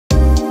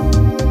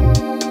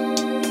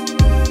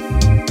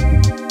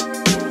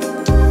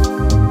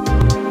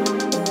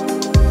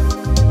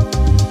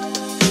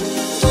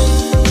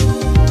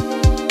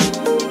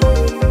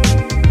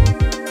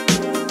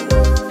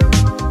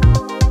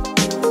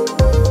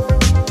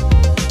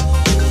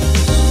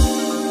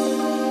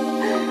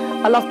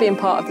I love being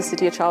part of the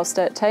City of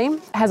Sturt team.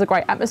 It has a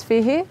great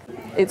atmosphere here.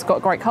 It's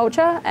got great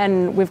culture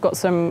and we've got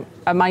some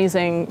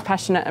amazing,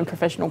 passionate and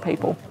professional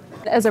people.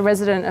 As a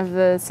resident of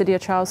the City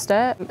of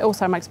Sturt, it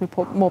also makes me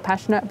more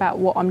passionate about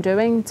what I'm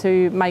doing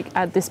to make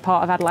this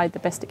part of Adelaide the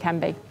best it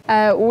can be.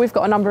 We've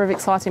got a number of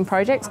exciting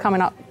projects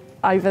coming up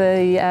over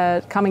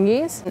the coming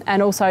years,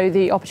 and also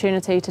the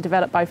opportunity to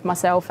develop both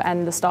myself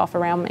and the staff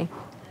around me.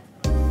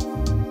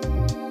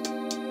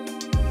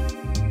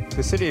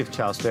 The City of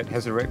Sturt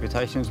has a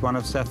reputation as one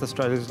of South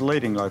Australia's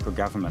leading local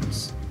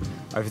governments.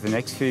 Over the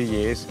next few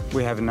years,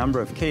 we have a number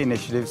of key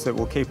initiatives that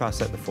will keep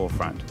us at the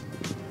forefront.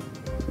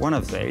 One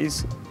of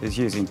these is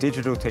using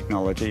digital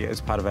technology as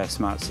part of our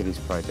Smart Cities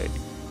project.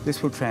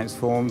 This will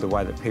transform the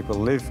way that people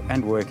live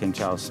and work in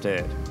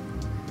Sturt.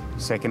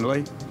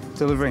 Secondly,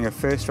 delivering a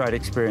first-rate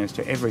experience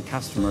to every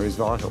customer is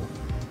vital.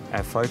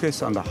 Our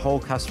focus on the whole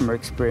customer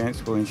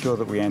experience will ensure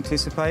that we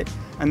anticipate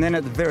and then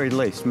at the very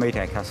least meet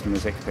our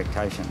customers'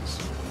 expectations.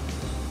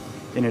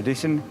 In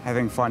addition,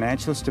 having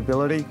financial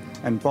stability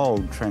and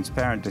bold,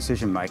 transparent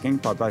decision-making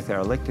by both our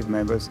elected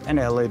members and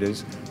our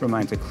leaders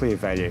remains a clear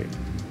value.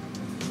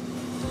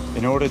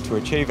 In order to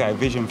achieve our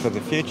vision for the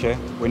future,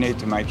 we need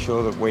to make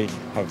sure that we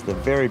have the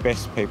very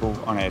best people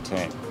on our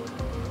team.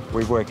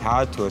 We work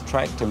hard to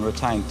attract and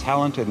retain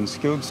talented and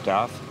skilled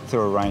staff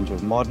through a range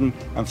of modern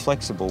and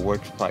flexible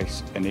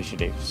workplace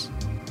initiatives.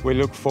 We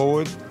look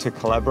forward to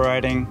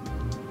collaborating,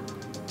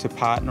 to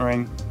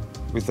partnering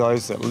with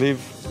those that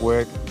live,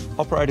 work,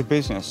 operate a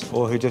business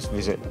or who just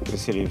visit the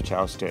City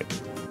of Sturt.